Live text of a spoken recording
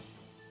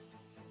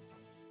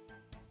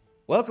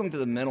Welcome to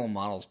the Mental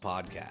Models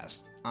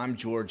Podcast. I'm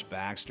George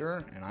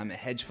Baxter, and I'm a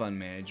hedge fund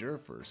manager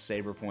for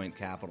Sabrepoint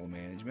Capital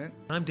Management.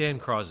 I'm Dan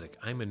Krozik.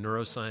 I'm a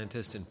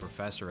neuroscientist and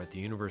professor at the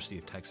University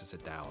of Texas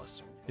at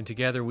Dallas. And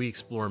together we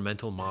explore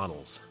mental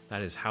models.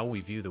 That is how we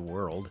view the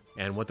world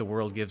and what the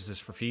world gives us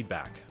for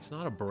feedback. It's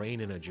not a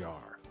brain in a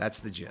jar. That's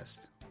the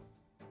gist.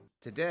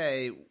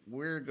 Today,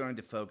 we're going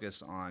to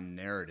focus on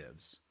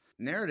narratives.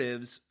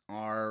 Narratives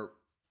are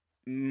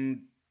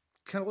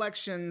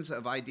collections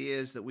of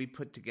ideas that we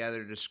put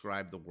together to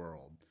describe the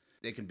world.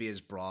 They can be as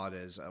broad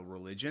as a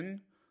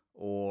religion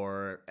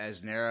or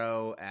as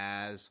narrow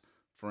as,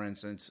 for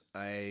instance,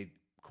 a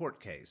court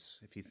case.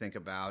 If you think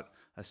about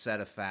a set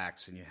of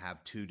facts and you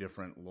have two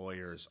different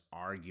lawyers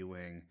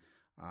arguing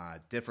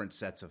different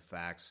sets of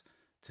facts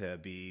to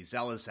be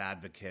zealous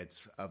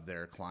advocates of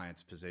their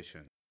client's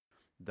position.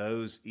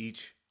 Those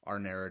each are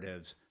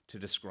narratives to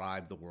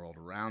describe the world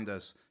around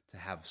us, to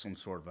have some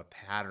sort of a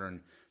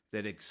pattern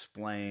that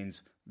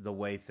explains the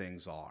way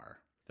things are.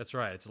 That's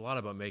right. It's a lot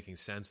about making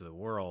sense of the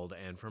world.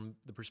 And from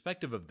the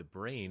perspective of the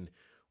brain,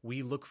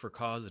 we look for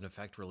cause and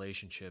effect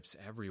relationships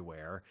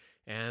everywhere.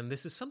 And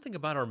this is something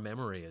about our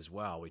memory as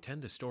well. We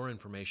tend to store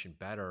information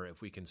better if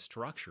we can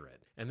structure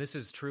it. And this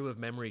is true of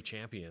memory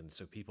champions.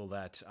 So people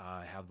that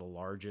have the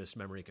largest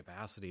memory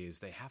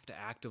capacities, they have to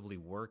actively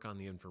work on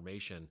the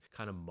information,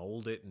 kind of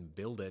mold it and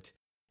build it.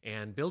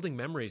 And building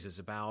memories is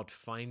about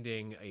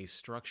finding a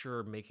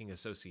structure, making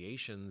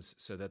associations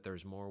so that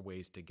there's more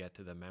ways to get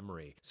to the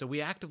memory. So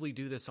we actively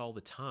do this all the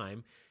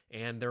time.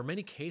 And there are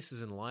many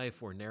cases in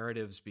life where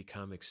narratives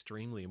become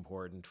extremely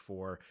important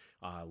for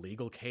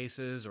legal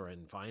cases or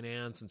in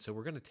finance. And so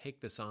we're going to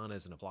take this on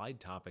as an applied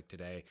topic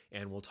today.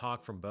 And we'll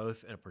talk from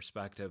both a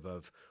perspective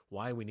of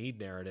why we need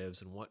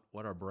narratives and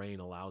what our brain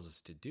allows us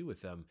to do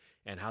with them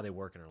and how they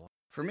work in our life.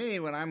 For me,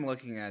 when I'm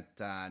looking at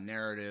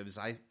narratives,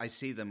 I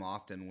see them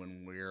often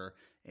when we're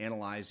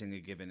analyzing a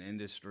given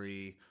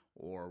industry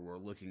or we're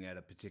looking at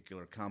a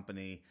particular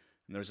company.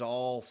 And there's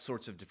all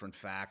sorts of different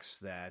facts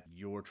that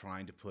you're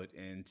trying to put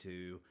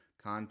into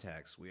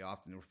context. We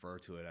often refer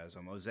to it as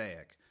a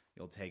mosaic.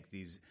 You'll take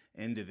these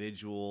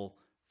individual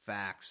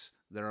facts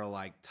that are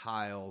like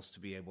tiles to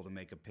be able to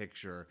make a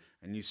picture,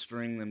 and you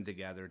string them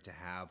together to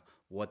have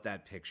what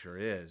that picture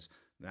is.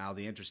 Now,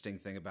 the interesting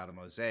thing about a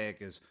mosaic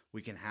is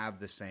we can have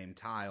the same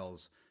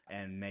tiles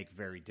and make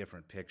very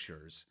different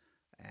pictures.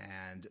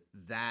 And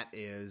that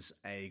is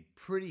a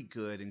pretty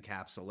good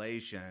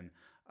encapsulation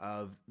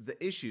of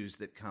the issues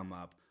that come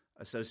up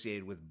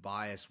associated with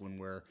bias when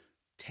we're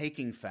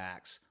taking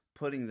facts,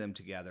 putting them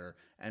together,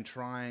 and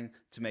trying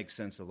to make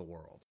sense of the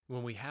world.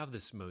 When we have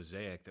this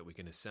mosaic that we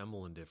can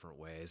assemble in different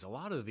ways, a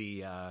lot of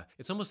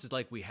it's almost as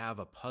like we have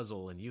a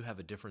puzzle and you have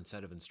a different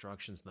set of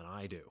instructions than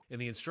I do.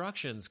 And the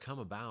instructions come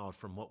about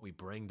from what we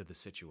bring to the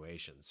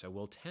situation. So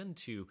we'll tend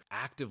to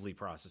actively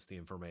process the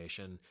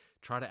information,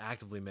 try to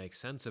actively make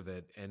sense of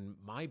it. And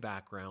my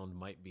background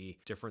might be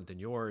different than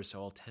yours,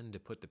 so I'll tend to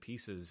put the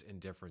pieces in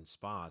different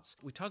spots.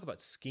 We talk about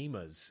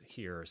schemas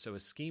here. So a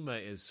schema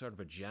is sort of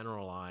a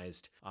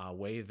generalized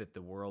way that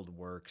the world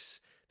works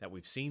that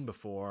we've seen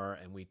before,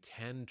 and we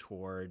tend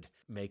toward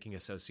making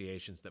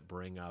associations that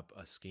bring up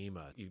a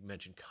schema. You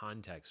mentioned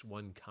context.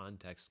 One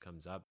context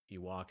comes up. You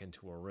walk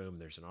into a room,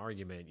 there's an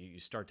argument, you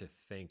start to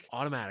think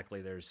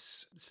automatically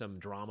there's some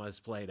drama is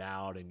played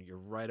out, and you're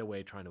right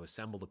away trying to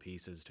assemble the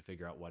pieces to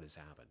figure out what has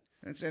happened.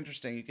 It's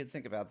interesting. You can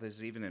think about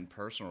this even in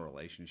personal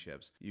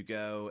relationships. You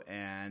go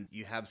and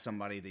you have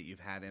somebody that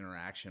you've had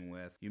interaction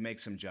with. You make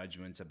some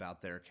judgments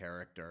about their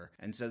character.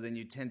 And so then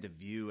you tend to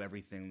view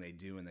everything they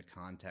do in the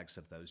context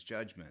of those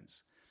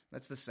judgments.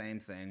 That's the same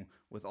thing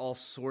with all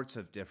sorts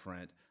of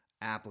different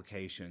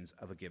applications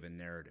of a given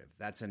narrative.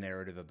 That's a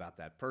narrative about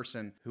that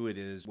person, who it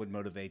is, what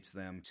motivates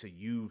them. So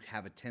you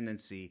have a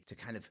tendency to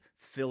kind of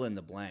fill in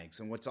the blanks.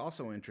 And what's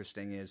also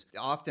interesting is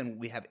often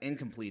we have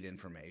incomplete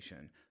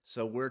information.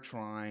 So we're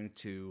trying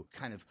to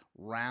kind of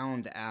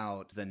round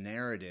out the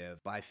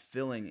narrative by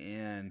filling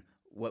in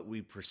what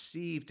we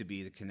perceive to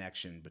be the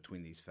connection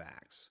between these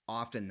facts.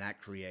 Often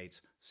that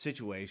creates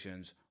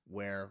situations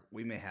where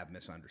we may have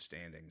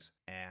misunderstandings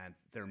and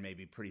there may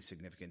be pretty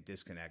significant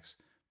disconnects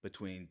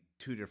between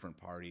two different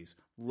parties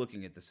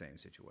looking at the same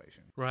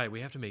situation. Right. We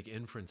have to make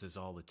inferences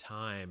all the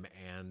time,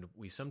 and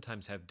we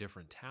sometimes have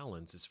different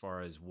talents as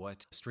far as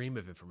what stream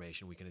of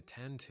information we can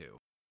attend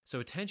to. So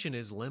attention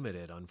is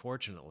limited,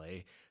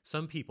 unfortunately.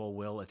 Some people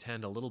will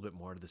attend a little bit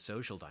more to the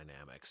social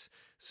dynamics.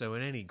 So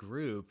in any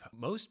group,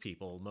 most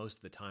people, most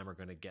of the time, are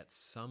going to get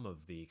some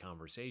of the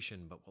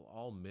conversation, but we'll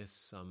all miss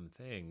some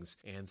things.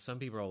 And some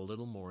people are a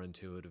little more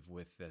intuitive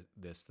with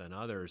this than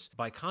others.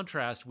 By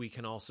contrast, we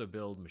can also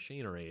build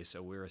machinery.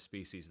 So we're a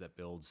species that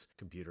builds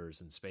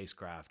computers and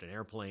spacecraft and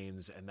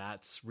airplanes, and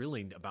that's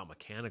really about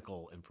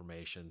mechanical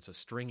information. So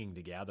stringing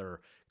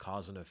together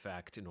cause and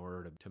effect in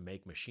order to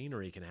make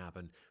machinery can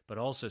happen, but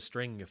also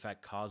stringing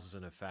effect causes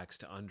and effects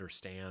to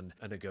understand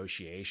a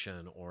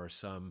negotiation or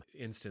some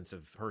instance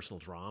of personal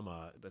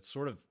drama. That's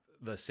sort of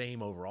the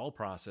same overall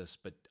process,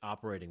 but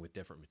operating with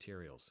different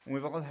materials. And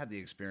we've all had the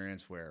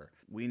experience where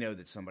we know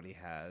that somebody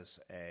has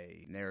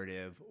a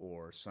narrative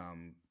or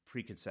some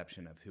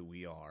preconception of who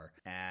we are,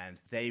 and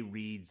they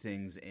read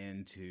things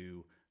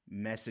into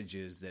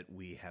messages that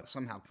we have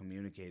somehow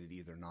communicated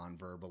either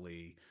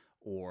non-verbally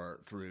or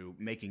through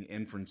making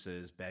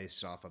inferences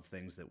based off of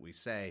things that we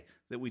say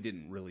that we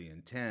didn't really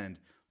intend,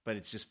 but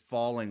it's just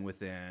falling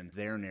within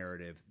their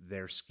narrative,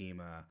 their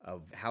schema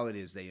of how it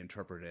is they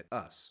interpret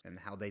us and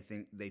how they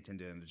think they tend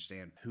to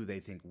understand who they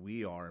think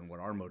we are and what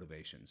our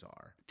motivations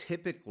are.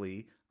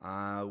 Typically,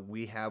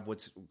 we have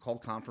what's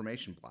called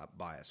confirmation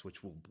bias,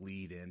 which will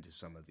bleed into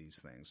some of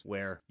these things,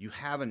 where you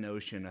have a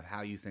notion of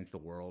how you think the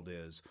world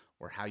is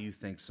or how you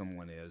think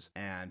someone is,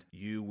 and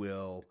you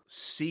will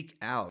seek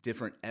out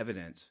different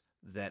evidence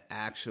that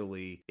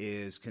actually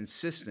is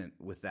consistent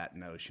with that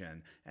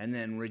notion, and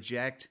then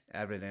reject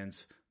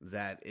evidence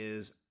that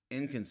is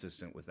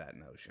inconsistent with that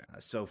notion.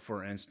 So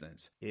for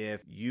instance,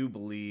 if you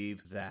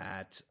believe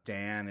that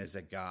Dan is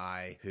a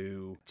guy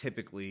who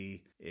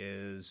typically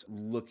is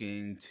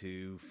looking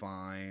to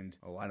find,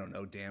 I don't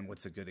know, Dan,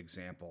 what's a good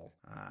example?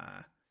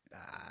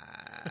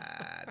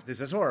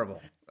 This is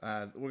horrible.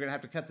 We're going to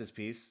have to cut this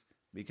piece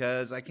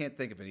because I can't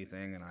think of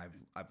anything, and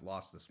I've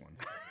lost this one.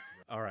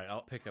 All right,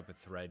 I'll pick up a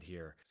thread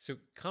here. So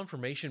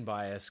confirmation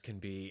bias can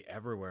be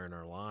everywhere in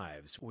our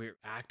lives. We're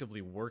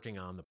actively working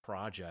on the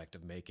project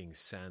of making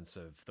sense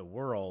of the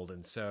world.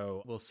 And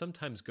so we'll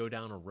sometimes go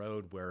down a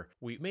road where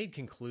we made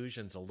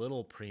conclusions a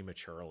little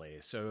prematurely.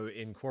 So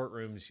in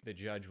courtrooms, the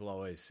judge will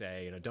always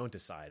say, don't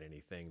decide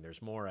anything.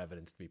 There's more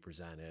evidence to be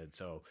presented.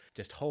 So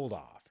just hold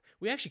off.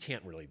 We actually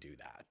can't really do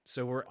that.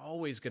 So we're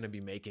always going to be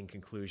making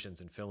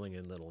conclusions and filling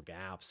in little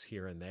gaps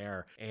here and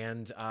there.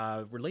 And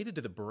related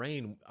to the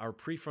brain, our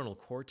prefrontal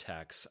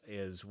cortex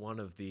is one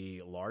of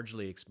the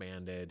largely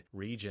expanded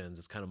regions.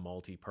 It's kind of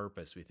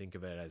multi-purpose. We think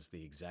of it as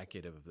the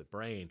executive of the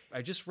brain.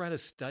 I just read a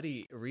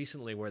study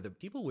recently where the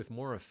people with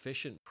more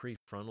efficient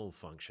prefrontal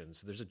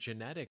functions, there's a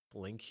genetic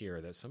link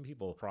here that some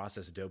people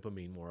process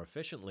dopamine more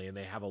efficiently, and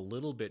they have a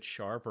little bit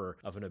sharper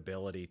of an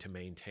ability to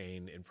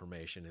maintain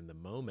information in the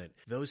moment.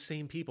 Those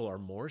same people are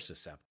more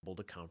susceptible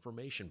to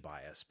confirmation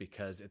bias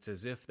because it's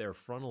as if their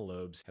frontal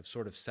lobes have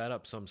sort of set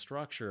up some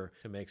structure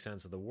to make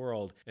sense of the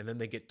world, and then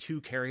they get too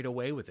carried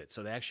away with it.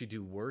 So they actually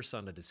do worse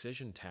on a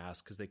decision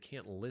task because they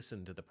can't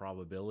listen to the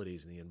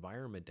probabilities in the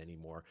environment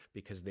anymore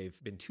because they've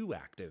been too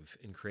active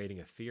in creating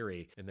a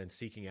theory and then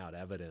seeking out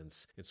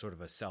evidence in sort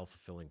of a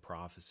self-fulfilling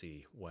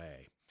prophecy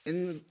way.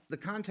 In the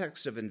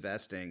context of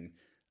investing,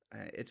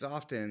 it's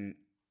often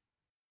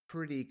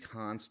pretty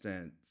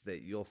constant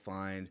that you'll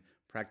find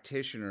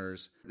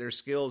practitioners, their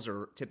skills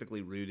are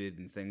typically rooted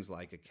in things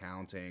like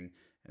accounting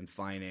and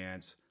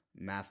finance,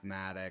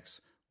 mathematics,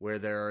 where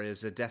there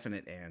is a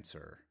definite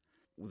answer.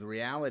 The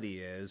reality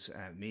is,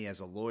 me as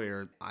a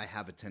lawyer, I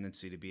have a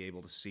tendency to be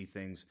able to see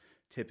things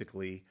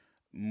typically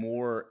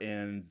more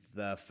in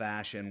the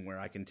fashion where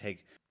I can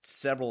take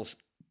several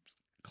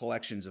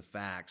collections of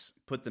facts,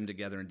 put them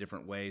together in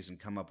different ways, and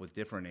come up with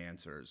different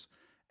answers.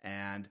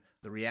 And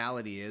the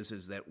reality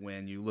is that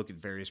when you look at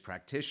various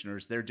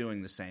practitioners, they're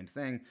doing the same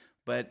thing,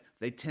 but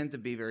they tend to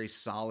be very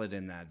solid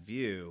in that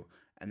view,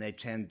 and they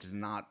tend to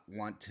not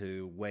want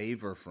to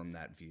waver from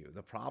that view.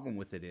 The problem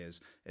with it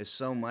is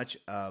so much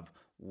of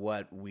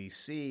what we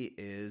see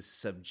is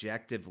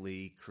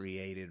subjectively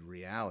created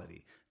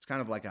reality. It's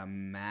kind of like a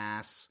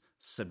mass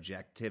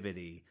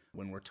subjectivity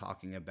when we're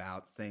talking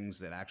about things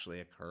that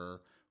actually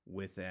occur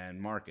within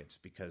markets,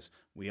 because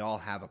we all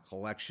have a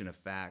collection of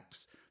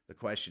facts. The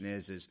question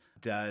is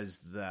does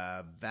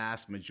the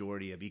vast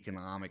majority of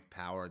economic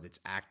power that's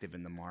active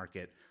in the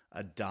market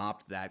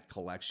adopt that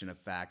collection of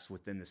facts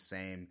within the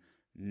same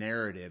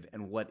narrative,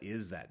 and what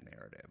is that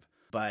narrative?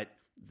 But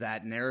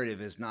that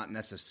narrative is not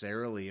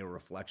necessarily a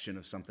reflection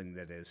of something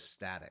that is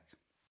static.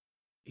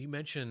 You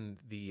mentioned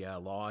the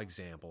law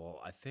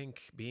example. I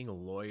think being a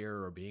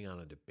lawyer or being on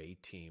a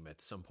debate team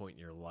at some point in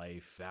your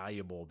life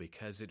valuable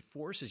because it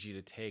forces you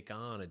to take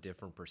on a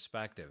different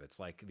perspective. It's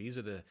like these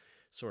are the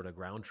sort of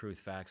ground truth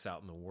facts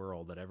out in the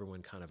world that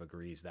everyone kind of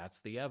agrees that's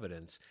the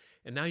evidence.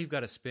 And now you've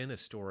got to spin a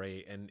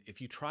story. And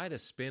if you try to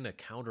spin a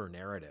counter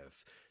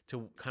narrative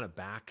to kind of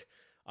back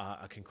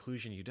a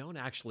conclusion you don't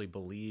actually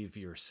believe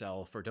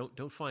yourself or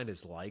don't find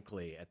as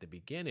likely at the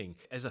beginning,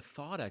 as a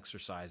thought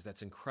exercise,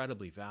 that's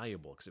incredibly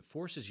valuable because it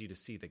forces you to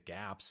see the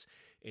gaps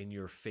in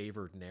your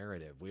favored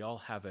narrative. We all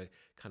have a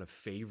kind of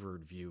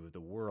favored view of the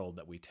world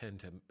that we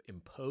tend to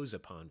impose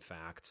upon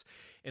facts.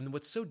 And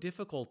what's so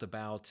difficult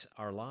about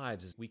our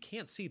lives is we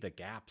can't see the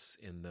gaps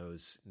in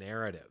those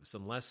narratives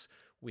unless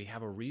we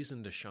have a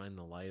reason to shine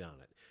the light on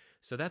it.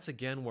 So that's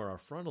again where our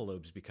frontal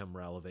lobes become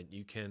relevant.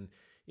 You can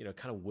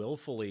kind of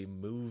willfully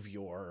move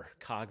your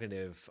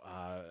cognitive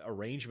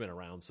arrangement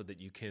around so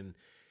that you can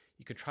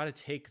try to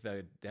take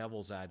the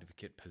devil's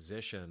advocate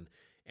position.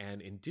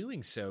 And in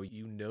doing so,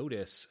 you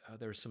notice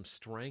there's some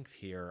strength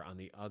here on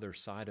the other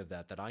side of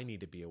that I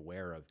need to be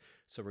aware of.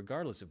 So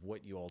regardless of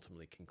what you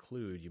ultimately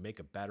conclude, you make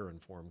a better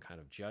informed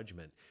kind of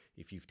judgment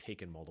if you've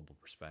taken multiple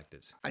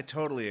perspectives. I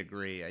totally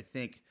agree. I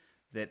think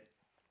that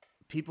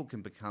people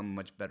can become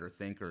much better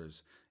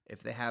thinkers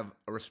if they have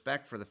a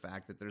respect for the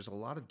fact that there's a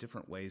lot of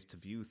different ways to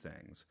view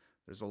things.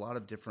 There's a lot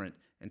of different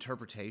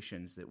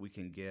interpretations that we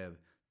can give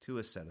to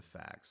a set of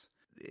facts.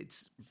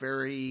 It's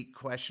very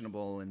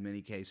questionable in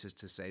many cases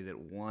to say that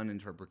one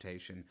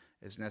interpretation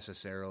is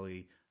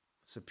necessarily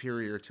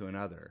superior to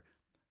another.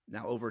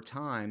 Now, over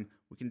time,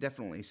 we can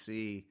definitely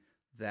see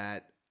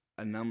that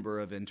a number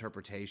of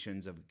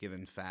interpretations of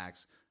given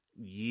facts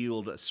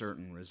yield a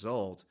certain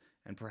result,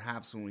 and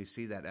perhaps when we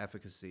see that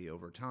efficacy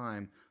over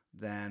time,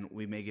 then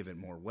we may give it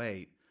more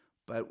weight.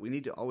 But we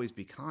need to always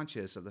be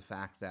conscious of the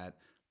fact that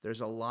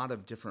there's a lot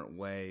of different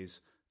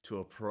ways to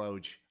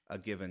approach a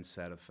given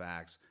set of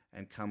facts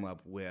and come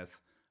up with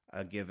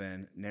a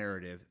given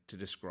narrative to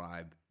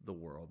describe the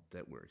world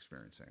that we're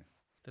experiencing.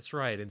 That's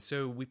right. And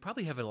so we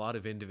probably have a lot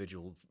of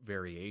individual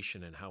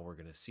variation in how we're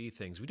going to see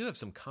things. We do have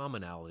some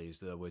commonalities,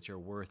 though, which are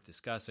worth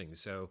discussing.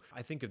 So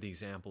I think of the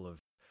example of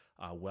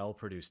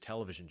well-produced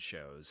television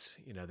shows.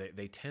 You know,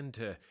 they tend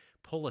to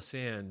pull us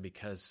in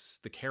because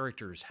the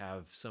characters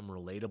have some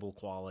relatable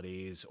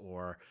qualities,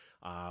 or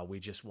we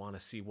just want to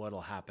see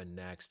what'll happen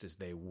next as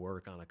they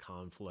work on a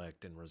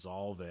conflict and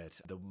resolve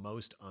it. The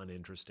most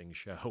uninteresting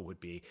show would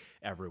be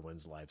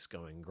everyone's life's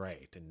going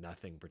great and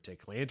nothing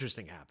particularly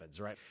interesting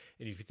happens, right?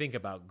 And if you think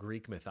about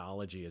Greek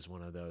mythology as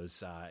one of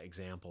those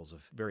examples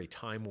of very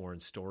time-worn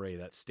story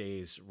that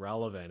stays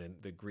relevant, and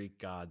the Greek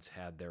gods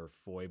had their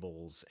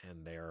foibles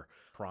and their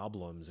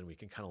problems, and we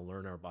can kind of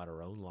learn about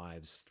our own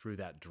lives through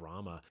that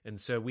drama. And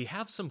so we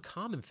have some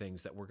common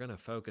things that we're going to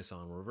focus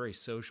on. We're a very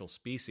social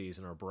species,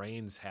 and our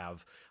brains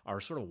are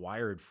sort of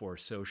wired for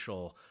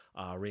social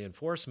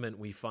reinforcement.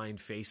 We find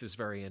faces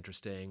very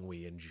interesting.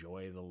 We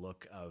enjoy the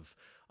look of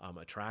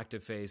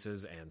attractive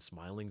faces and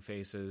smiling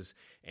faces,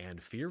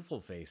 and fearful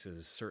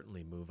faces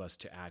certainly move us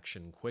to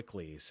action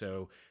quickly.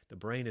 So the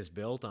brain is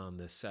built on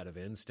this set of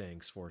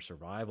instincts for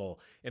survival,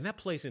 and that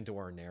plays into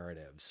our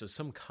narrative. So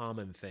some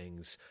common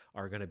things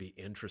are going to be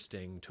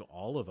interesting to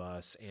all of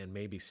us and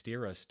maybe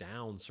steer us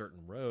down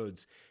certain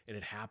roads, and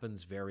it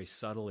happens very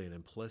subtly and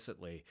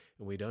implicitly,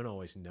 and we don't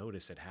always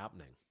notice it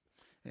happening.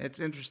 It's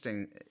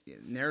interesting.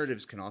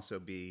 Narratives can also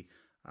be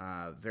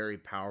very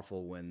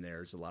powerful when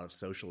there's a lot of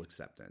social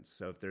acceptance.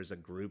 So if there's a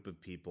group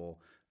of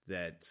people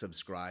that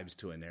subscribes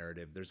to a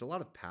narrative, there's a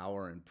lot of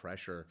power and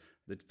pressure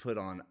that's put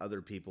on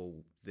other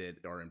people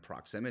that are in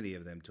proximity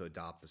of them to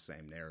adopt the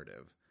same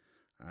narrative.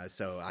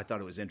 So I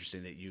thought it was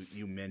interesting that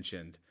you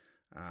mentioned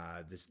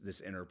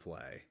this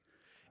interplay.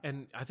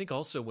 And I think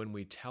also when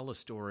we tell a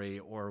story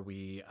or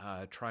we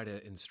try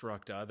to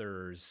instruct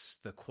others,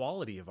 the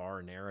quality of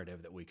our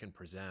narrative that we can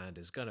present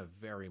is going to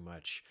very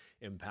much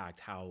impact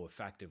how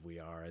effective we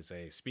are as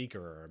a speaker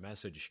or a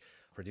message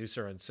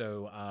producer. And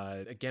so,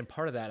 again,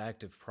 part of that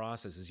active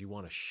process is you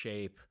want to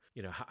shape,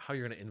 you know, how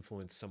you're going to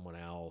influence someone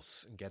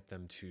else and get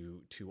them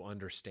to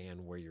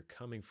understand where you're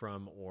coming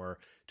from, or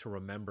to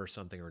remember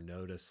something or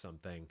notice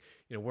something.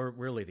 You know, we're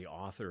really the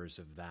authors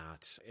of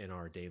that in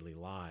our daily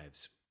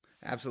lives.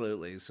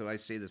 Absolutely. So I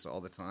see this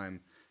all the time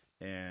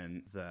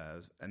in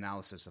the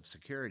analysis of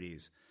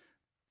securities.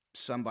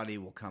 Somebody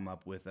will come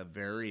up with a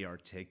very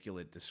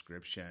articulate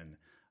description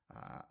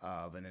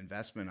of an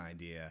investment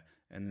idea,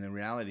 and the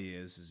reality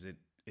is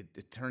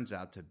it turns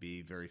out to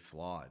be very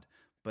flawed.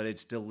 But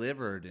it's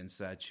delivered in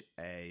such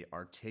a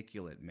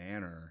articulate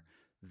manner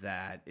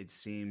that it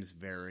seems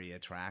very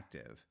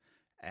attractive.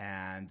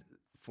 And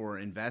for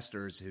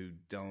investors who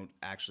don't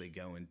actually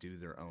go and do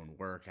their own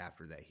work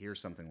after they hear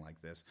something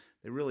like this,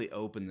 they really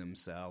open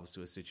themselves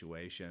to a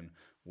situation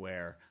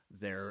where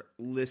they're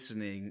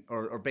listening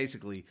or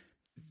basically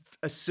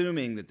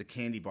assuming that the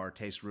candy bar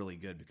tastes really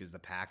good because the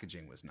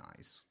packaging was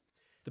nice.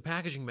 The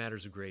packaging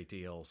matters a great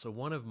deal. So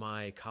one of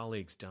my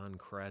colleagues, Don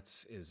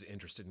Kretz, is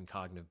interested in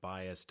cognitive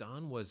bias.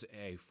 Don was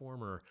a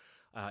former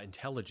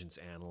intelligence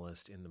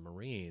analyst in the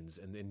Marines,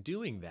 and in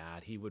doing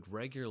that, he would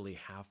regularly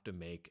have to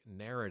make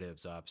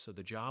narratives up. So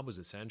the job was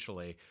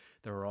essentially,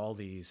 there are all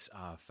these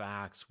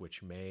facts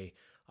which may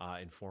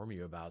inform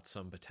you about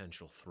some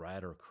potential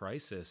threat or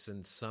crisis,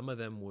 and some of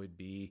them would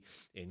be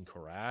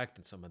incorrect,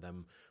 and some of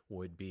them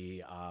would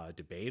be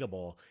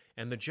debatable.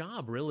 And the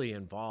job really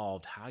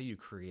involved how you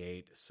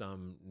create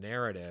some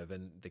narrative.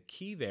 And the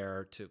key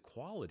there to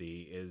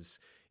quality is,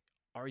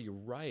 are you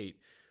right?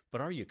 But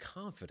are you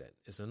confident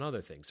is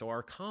another thing. So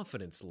our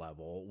confidence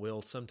level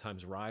will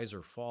sometimes rise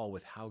or fall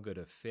with how good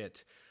a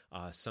fit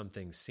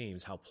something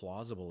seems, how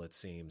plausible it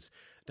seems.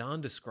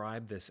 Don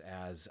described this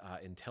as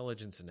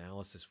intelligence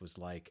analysis was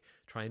like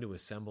trying to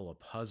assemble a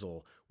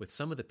puzzle with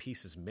some of the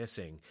pieces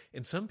missing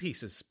and some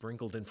pieces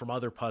sprinkled in from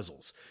other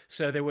puzzles.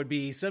 So there would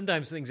be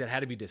sometimes things that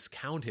had to be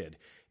discounted.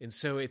 And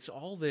so it's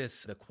all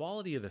this, the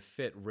quality of the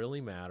fit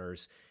really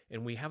matters,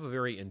 and we have a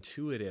very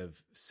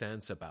intuitive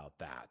sense about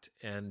that.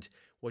 And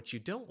what you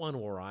don't want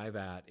to arrive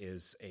at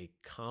is a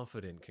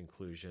confident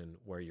conclusion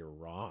where you're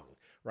wrong,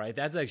 right?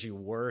 That's actually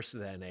worse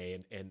than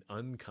an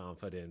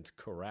unconfident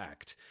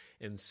correct.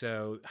 And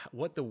so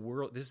what the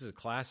world, this is a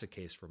classic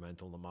case for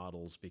mental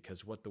models,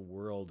 because what the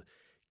world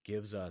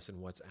gives us and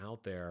what's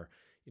out there,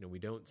 we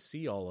don't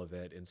see all of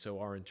it. And so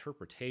our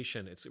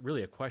interpretation, it's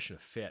really a question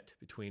of fit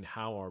between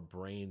how our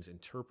brains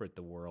interpret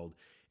the world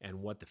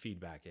and what the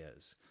feedback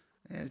is.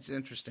 And it's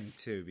interesting,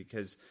 too,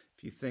 because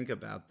if you think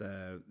about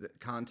the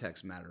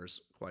context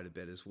matters quite a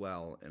bit as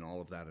well in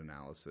all of that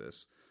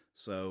analysis.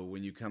 So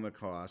when you come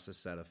across a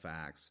set of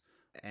facts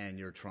and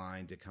you're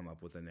trying to come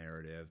up with a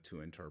narrative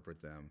to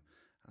interpret them,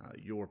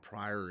 your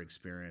prior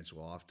experience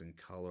will often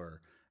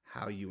color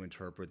how you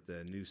interpret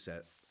the new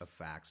set of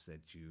facts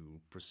that you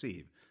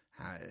perceive.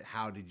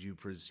 How did you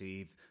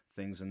perceive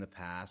things in the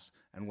past,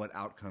 and what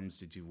outcomes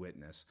did you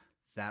witness?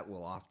 That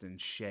will often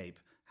shape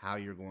how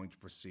you're going to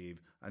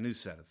perceive a new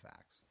set of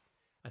facts.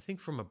 I think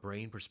from a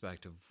brain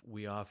perspective,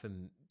 we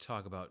often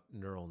talk about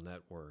neural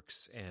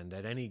networks. And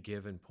at any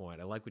given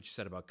point, I like what you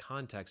said about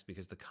context,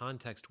 because the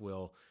context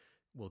will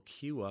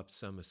cue up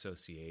some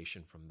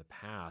association from the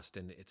past.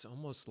 And it's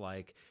almost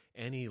like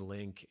any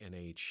link in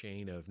a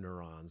chain of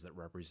neurons that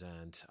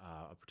represent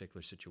a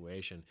particular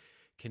situation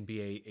can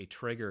be a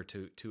trigger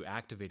to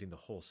activating the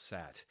whole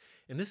set.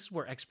 And this is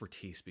where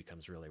expertise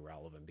becomes really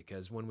relevant,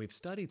 because when we've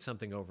studied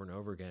something over and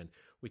over again,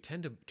 we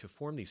tend to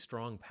form these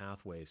strong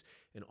pathways.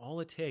 And all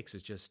it takes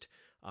is just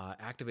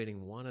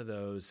activating one of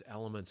those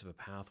elements of a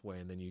pathway,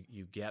 and then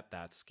you get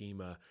that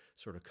schema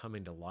sort of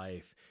coming to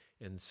life.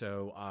 And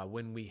so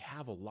when we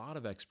have a lot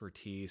of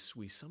expertise,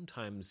 we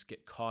sometimes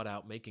get caught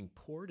out making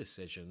poor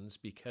decisions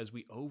because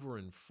we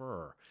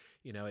over-infer.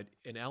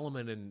 An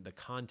element in the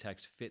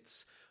context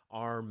fits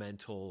our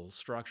mental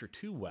structure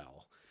too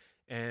well,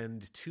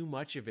 and too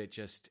much of it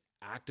just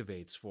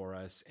activates for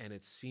us, and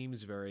it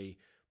seems very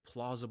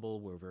plausible.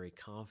 We're very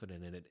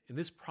confident in it. And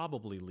this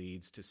probably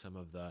leads to some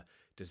of the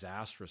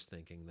disastrous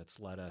thinking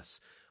that's led us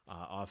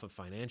off of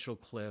financial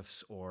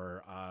cliffs,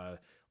 or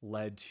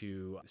led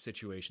to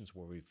situations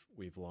where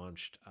we've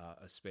launched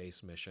a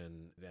space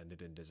mission that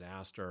ended in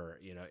disaster.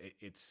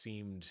 It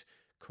seemed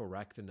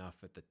correct enough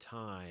at the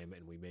time,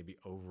 and we maybe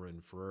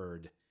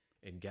over-inferred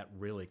and get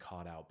really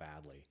caught out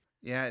badly.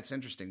 Yeah, it's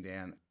interesting,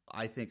 Dan.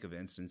 I think of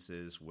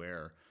instances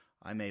where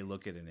I may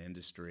look at an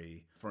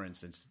industry. For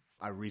instance,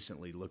 I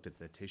recently looked at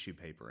the tissue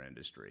paper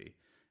industry,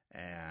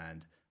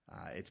 and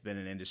it's been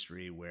an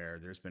industry where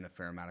there's been a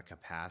fair amount of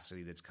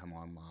capacity that's come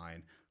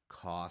online.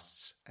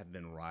 Costs have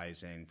been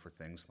rising for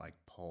things like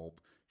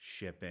pulp,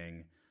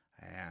 shipping,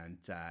 and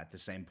at the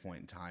same point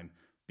in time,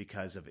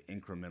 because of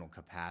incremental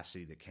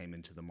capacity that came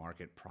into the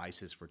market,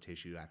 prices for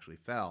tissue actually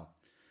fell.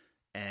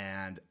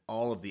 And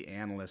all of the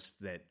analysts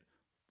that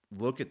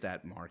look at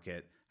that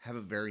market have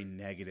a very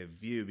negative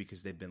view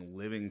because they've been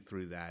living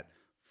through that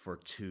for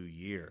 2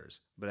 years.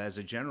 But as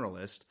a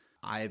generalist,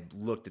 I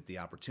looked at the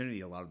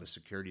opportunity. A lot of the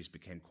securities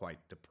became quite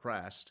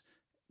depressed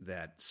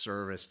that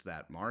serviced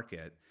that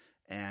market.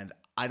 And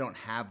I don't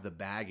have the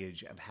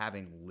baggage of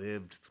having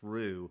lived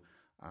through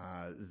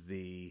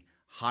the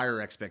higher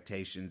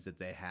expectations that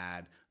they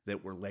had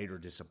that were later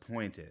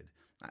disappointed.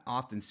 I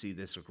often see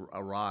this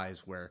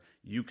arise where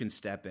you can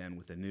step in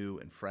with a new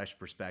and fresh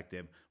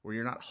perspective where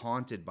you're not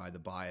haunted by the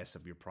bias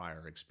of your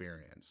prior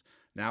experience.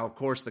 Now, of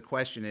course, the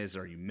question is,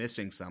 are you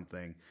missing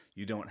something?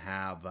 You don't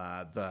have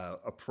the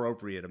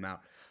appropriate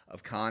amount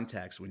of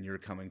context when you're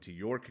coming to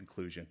your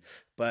conclusion,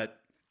 but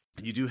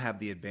you do have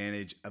the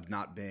advantage of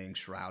not being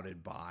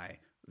shrouded by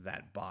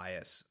that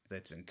bias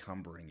that's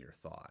encumbering your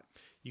thought.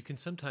 You can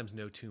sometimes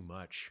know too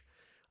much.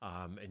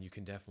 And you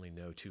can definitely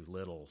know too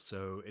little.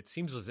 So it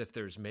seems as if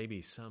there's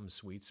maybe some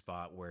sweet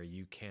spot where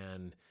you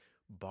can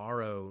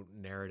borrow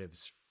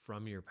narratives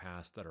from your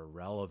past that are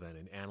relevant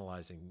in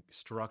analyzing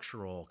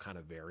structural kind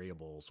of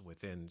variables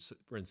within,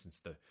 for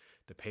instance,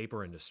 the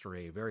paper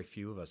industry. Very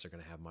few of us are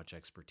going to have much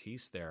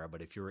expertise there.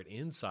 But if you're an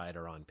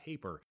insider on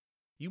paper,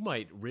 you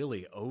might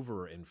really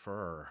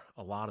over-infer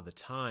a lot of the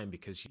time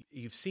because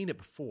you've seen it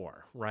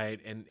before, right?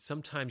 And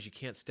sometimes you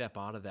can't step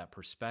out of that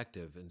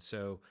perspective. And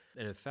so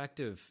an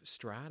effective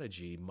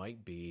strategy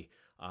might be,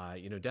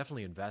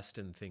 definitely invest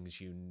in things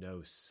you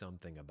know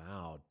something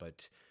about,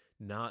 but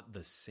not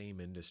the same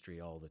industry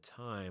all the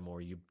time,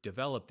 or you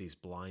develop these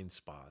blind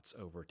spots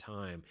over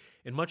time.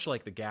 And much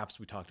like the gaps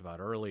we talked about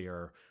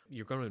earlier,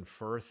 you're going to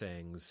infer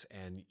things,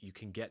 and you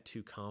can get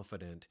too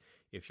confident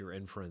if your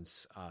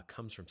inference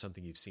comes from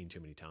something you've seen too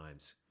many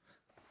times.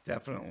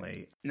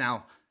 Definitely.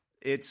 Now,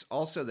 it's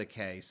also the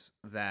case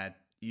that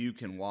you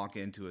can walk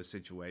into a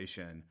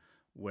situation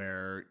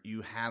where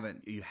you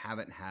haven't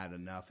had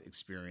enough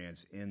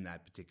experience in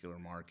that particular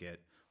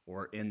market,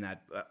 or in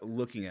that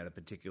looking at a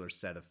particular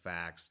set of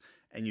facts,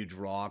 and you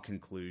draw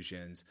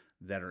conclusions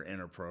that are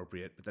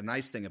inappropriate. But the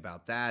nice thing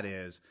about that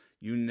is,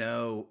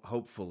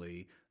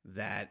 hopefully,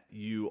 that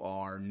you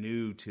are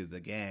new to the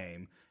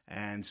game,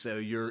 and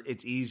so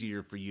it's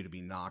easier for you to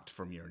be knocked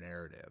from your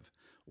narrative.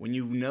 When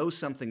you know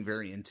something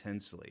very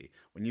intensely,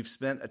 when you've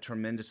spent a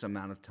tremendous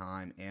amount of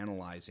time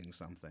analyzing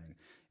something,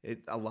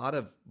 a lot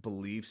of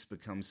beliefs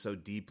become so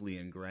deeply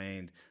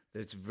ingrained that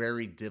it's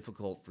very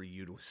difficult for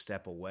you to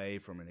step away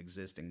from an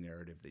existing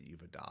narrative that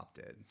you've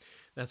adopted.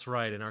 That's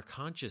right. And our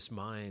conscious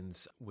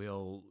minds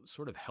will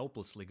sort of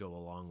helplessly go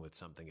along with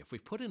something. If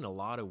we've put in a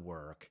lot of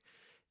work,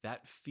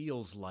 that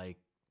feels like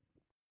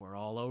we're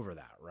all over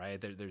that,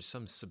 right? There's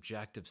some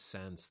subjective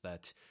sense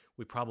that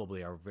we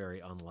probably are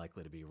very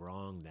unlikely to be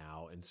wrong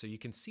now. And so you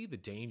can see the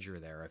danger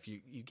there if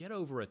you get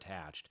over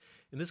attached.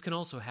 And this can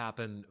also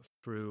happen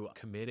through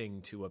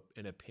committing to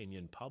an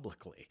opinion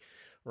publicly,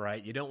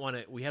 right? You don't want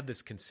to, we have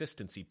this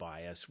consistency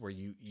bias where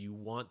you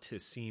want to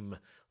seem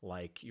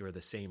like you're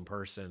the same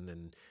person,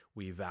 and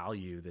we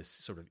value this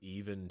sort of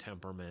even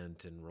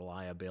temperament and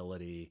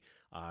reliability.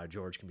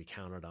 George can be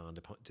counted on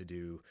to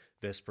do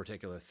this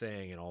particular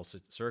thing in all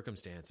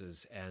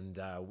circumstances. And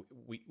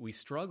we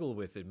struggle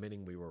with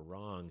admitting we were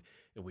wrong,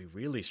 and we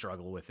really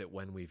struggle with it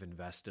when we've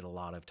invested a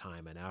lot of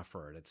time and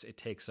effort. It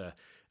takes a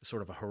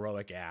sort of a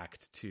heroic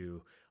act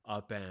to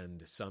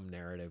upend some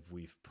narrative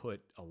we've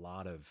put a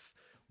lot of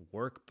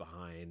work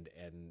behind,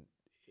 and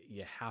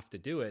you have to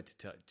do it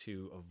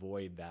to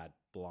avoid that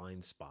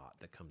blind spot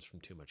that comes from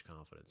too much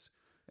confidence.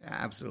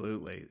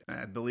 Absolutely.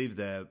 I believe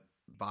the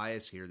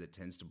bias here that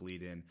tends to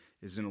bleed in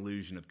is an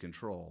illusion of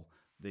control,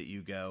 that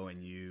you go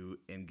and you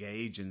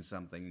engage in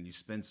something and you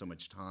spend so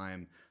much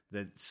time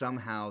that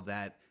somehow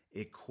that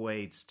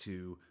equates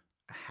to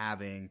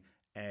having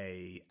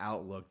a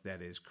outlook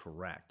that is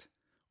correct,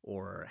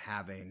 or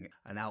having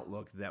an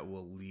outlook that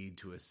will lead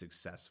to a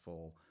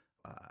successful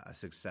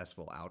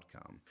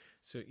outcome.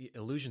 So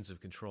illusions of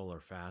control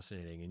are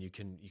fascinating, and you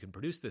can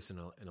produce this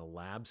in a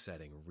lab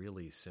setting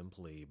really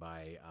simply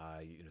by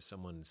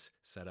someone's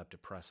set up to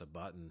press a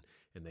button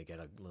and they get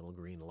a little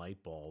green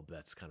light bulb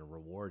that's kind of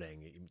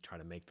rewarding. You try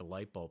to make the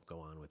light bulb go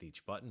on with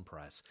each button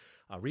press.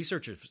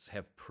 Researchers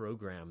have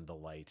programmed the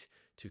light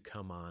to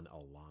come on a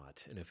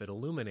lot, and if it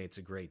illuminates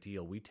a great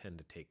deal, we tend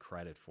to take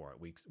credit for it.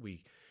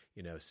 We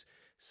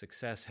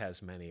success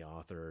has many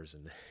authors,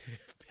 and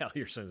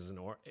failure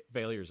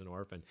is an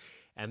orphan.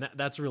 And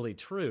that's really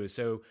true.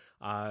 So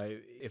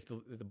if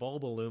the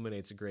bulb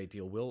illuminates a great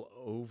deal, we'll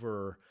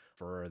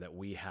infer that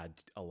we had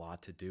a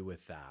lot to do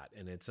with that.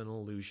 And it's an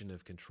illusion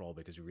of control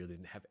because we really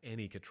didn't have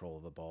any control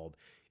of the bulb.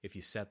 If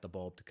you set the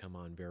bulb to come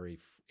on very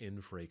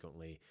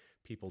infrequently,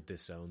 people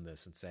disown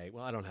this and say,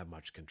 well, I don't have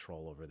much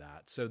control over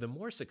that. So the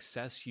more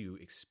success you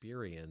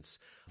experience,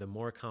 the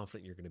more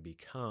confident you're going to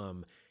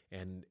become.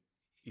 And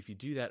if you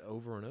do that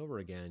over and over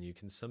again, you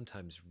can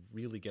sometimes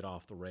really get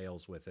off the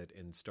rails with it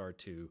and start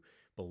to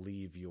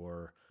believe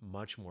you're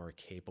much more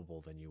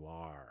capable than you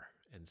are.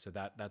 And so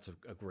that's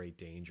a great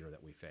danger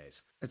that we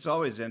face. It's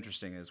always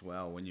interesting as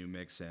well when you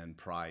mix in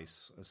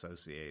price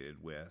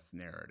associated with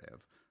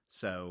narrative.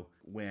 So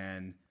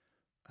when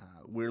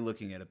we're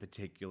looking at a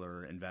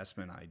particular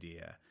investment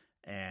idea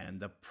and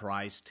the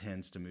price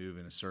tends to move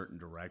in a certain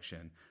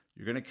direction,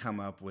 you're going to come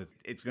up with,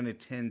 it's going to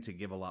tend to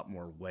give a lot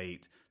more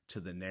weight to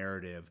the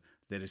narrative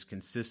that is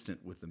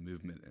consistent with the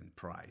movement in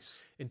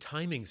price. And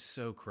timing's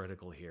so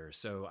critical here.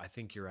 So I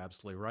think you're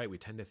absolutely right. We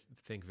tend to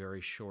think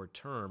very short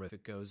term. If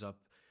it goes up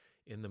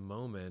in the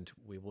moment,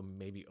 we will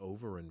maybe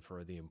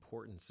over-infer the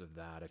importance of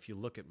that. If you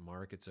look at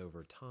markets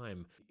over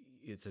time,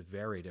 it's a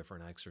very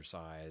different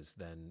exercise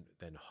than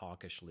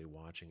hawkishly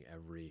watching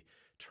every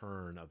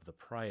turn of the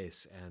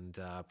price. And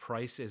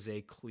price is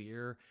a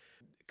clear,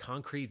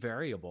 concrete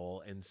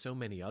variable, and so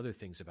many other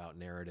things about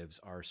narratives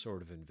are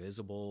sort of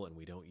invisible, and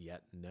we don't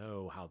yet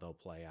know how they'll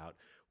play out.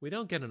 We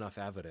don't get enough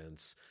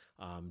evidence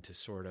to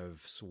sort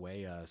of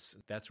sway us.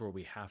 That's where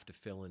we have to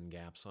fill in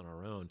gaps on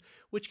our own,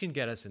 which can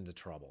get us into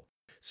trouble.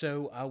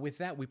 So with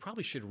that, we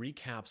probably should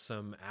recap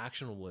some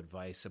actionable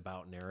advice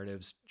about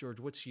narratives. George,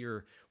 what are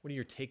your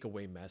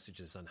takeaway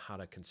messages on how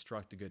to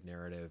construct a good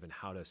narrative and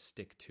how to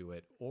stick to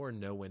it or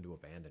know when to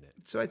abandon it?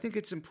 So I think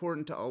it's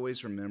important to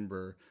always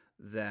remember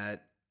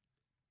that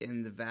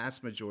in the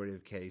vast majority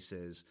of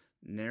cases,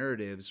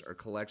 narratives are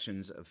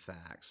collections of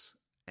facts,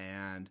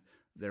 and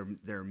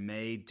they're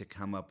made to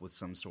come up with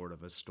some sort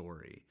of a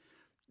story.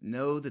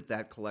 Know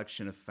that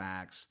collection of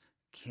facts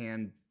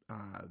can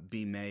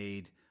be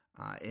made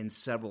in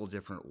several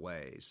different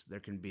ways. There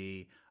can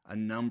be a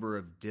number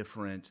of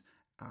different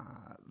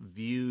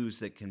views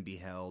that can be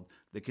held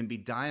that can be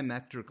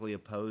diametrically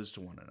opposed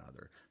to one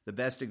another. The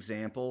best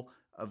example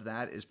of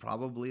that is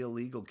probably a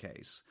legal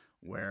case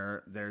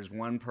where there's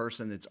one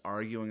person that's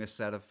arguing a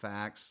set of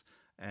facts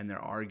and they're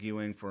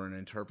arguing for an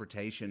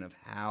interpretation of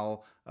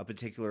how a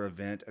particular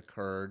event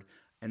occurred.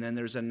 And then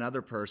there's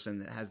another person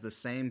that has the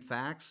same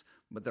facts,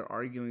 but they're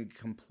arguing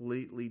a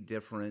completely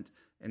different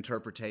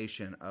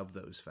interpretation of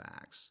those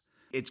facts.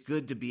 It's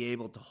good to be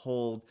able to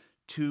hold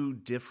two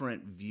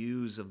different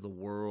views of the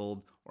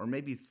world, or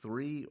maybe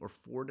 3 or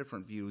 4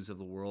 different views of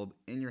the world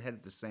in your head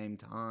at the same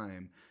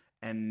time,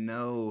 and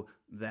know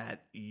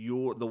that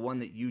the one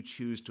that you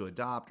choose to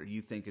adopt or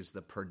you think is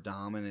the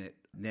predominant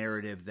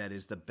narrative that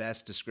is the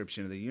best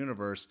description of the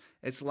universe,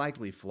 it's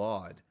likely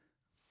flawed.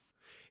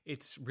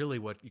 It's really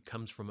what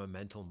comes from a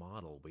mental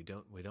model. We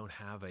don't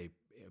have a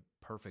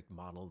perfect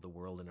model of the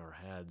world in our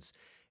heads.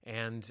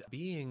 And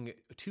being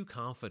too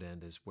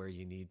confident is where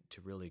you need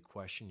to really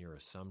question your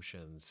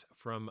assumptions.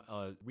 From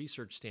a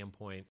research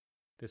standpoint,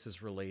 this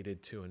is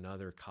related to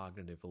another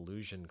cognitive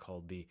illusion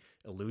called the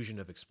illusion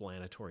of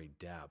explanatory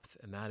depth.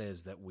 And that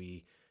is that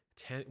we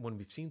when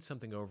we've seen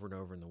something over and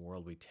over in the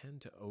world, we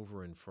tend to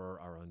over-infer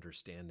our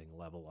understanding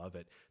level of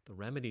it. The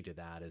remedy to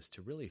that is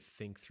to really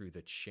think through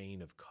the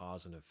chain of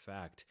cause and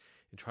effect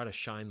and try to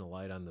shine the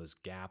light on those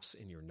gaps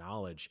in your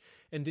knowledge.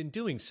 And in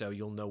doing so,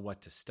 you'll know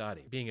what to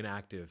study. Being an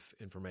active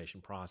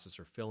information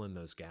processor, fill in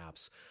those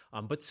gaps.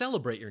 But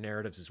celebrate your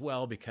narratives as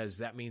well, because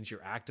that means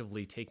you're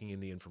actively taking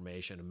in the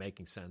information and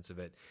making sense of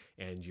it,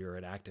 and you're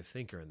an active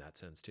thinker in that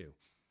sense too.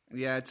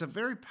 Yeah, it's a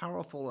very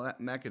powerful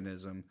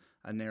mechanism,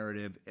 a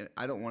narrative.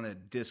 I don't want to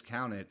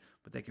discount it,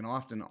 but they can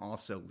often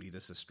also lead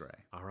us astray.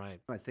 All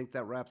right. I think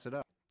that wraps it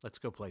up. Let's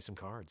go play some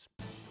cards.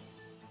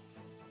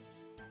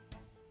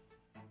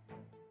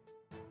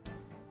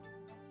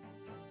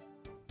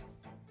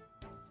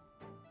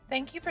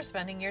 Thank you for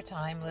spending your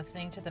time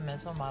listening to the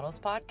Mental Models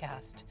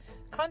Podcast.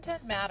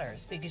 Content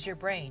matters because your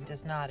brain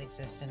does not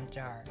exist in a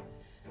jar.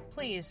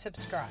 Please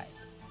subscribe.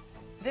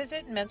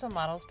 Visit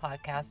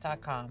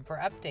mentalmodelspodcast.com for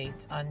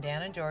updates on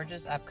Dan and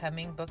George's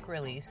upcoming book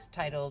release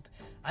titled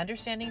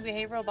Understanding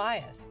Behavioral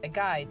Bias, A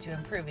Guide to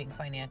Improving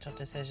Financial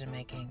Decision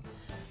Making.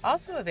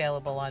 Also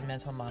available on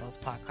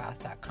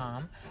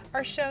mentalmodelspodcast.com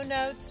are show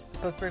notes,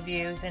 book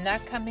reviews, and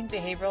upcoming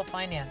behavioral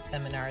finance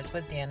seminars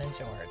with Dan and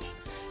George.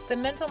 The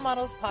Mental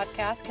Models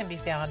Podcast can be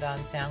found on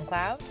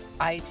SoundCloud,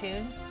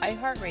 iTunes,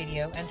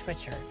 iHeartRadio, and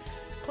Twitcher.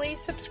 Please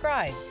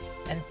subscribe,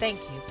 and thank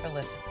you for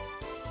listening.